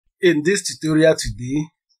In this tutorial today,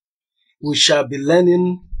 we shall be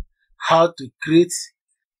learning how to create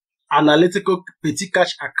analytical petty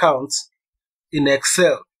cash account in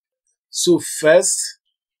Excel. So first,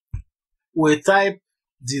 we type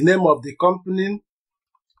the name of the company,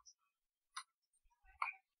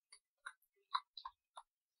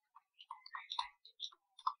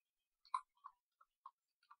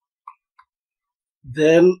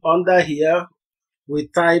 then under here, we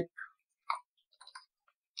type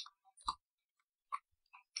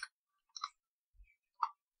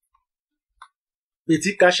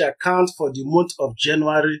petty cash account for the month of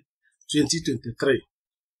January 2023.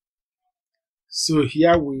 So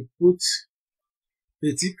here we put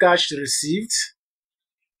petty cash received,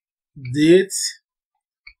 date,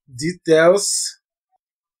 details,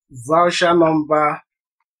 voucher number,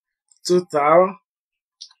 total,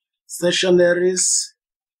 stationaries,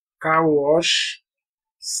 car wash,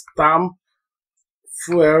 stamp,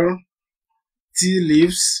 fuel, tea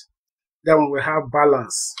leaves, then we have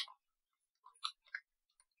balance.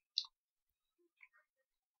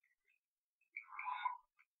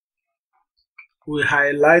 We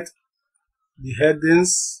highlight the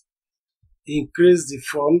headings, increase the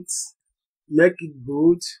font, make it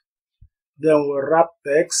bold, then we wrap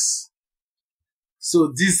text.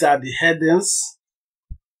 So these are the headings.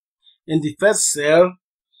 In the first cell,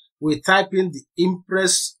 we type in the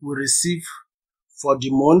imprest we receive for the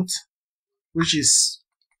month, which is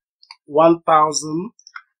 1,000,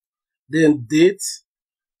 then date,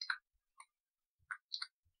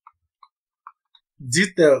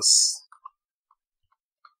 details,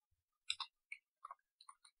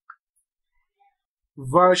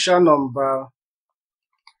 voucher number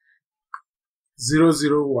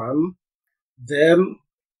 001, then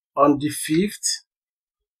on the 5th,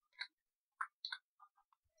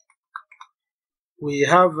 we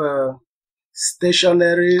have a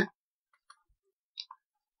stationery,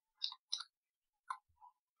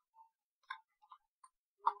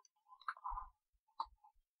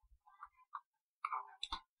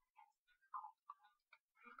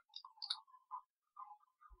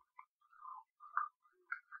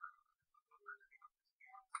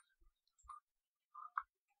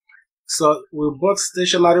 so we bought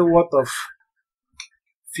stationery worth of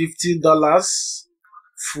 $50,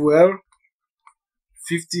 fuel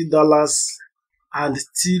 $50, and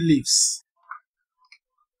tea leaves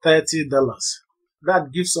 $30.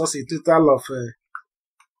 That gives us a total of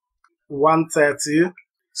 $130.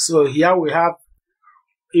 So here we have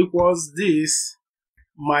equals this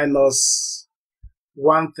minus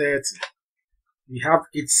 130. We have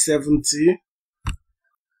 $870.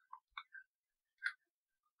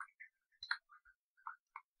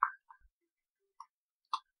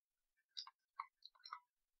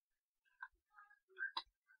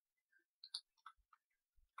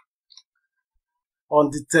 On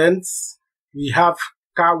the 10th, we have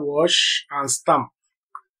car wash and stamp.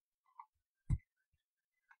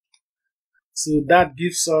 So that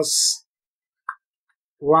gives us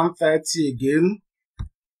 130 again,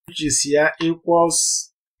 which is here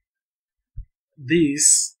equals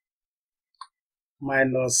this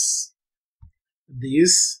minus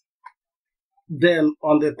this. Then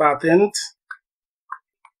on the 13th,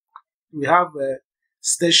 we have a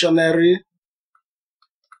stationery,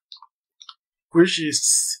 which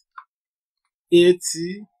is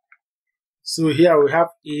 80. So here we have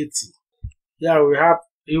 80. Here we have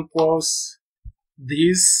equals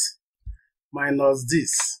this minus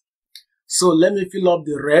this. So let me fill up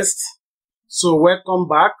the rest. So welcome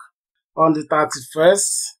back. On the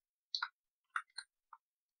 31st,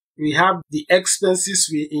 we have the expenses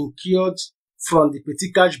we incurred from the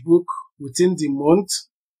petty cash book within the month,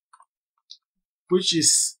 which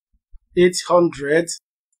is 800.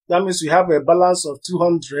 That means we have a balance of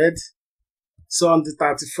 200. So on the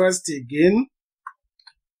 31st again,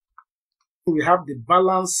 we have the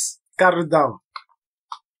balance carried down,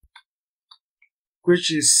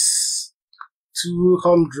 which is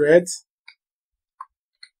 200.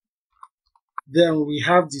 Then we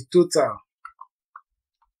have the total.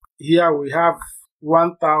 Here we have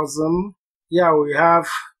 1,000. Here we have,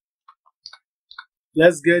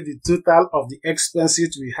 let's get the total of the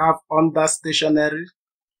expenses we have under stationery,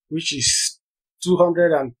 which is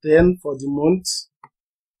 210 for the month.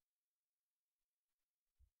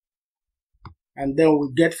 And then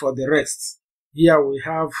we get for the rest. Here we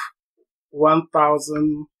have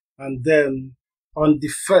 1,000, and then on the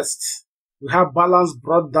 1st, we have balance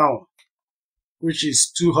brought down, which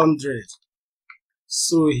is 200.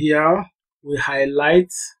 So here we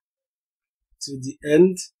highlight to the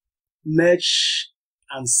end, merge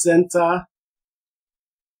and center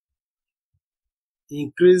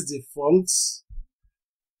increase the fonts,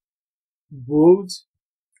 bold,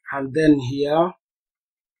 and then here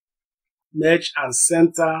merge and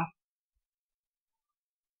center,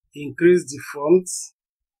 increase the font.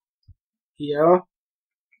 Here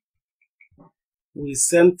we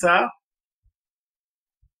center,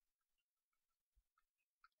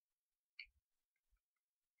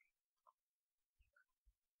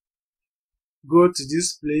 go to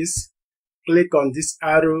this place, click on this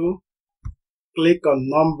arrow, click on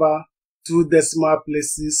number, 2 decimal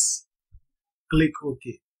places, click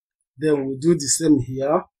OK. Then we do the same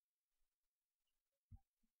here.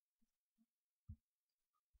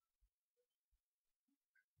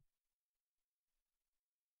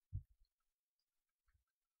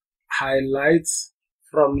 Highlight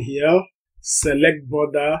from here, select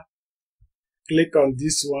border, click on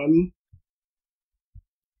this one.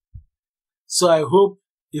 So I hope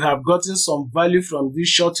you have gotten some value from this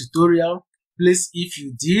short tutorial. Please, if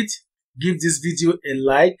you did, give this video a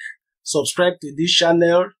like, subscribe to this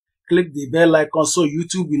channel, click the bell icon so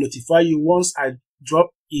YouTube will notify you once I drop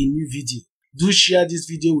a new video. Do share this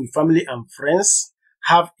video with family and friends.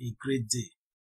 Have a great day.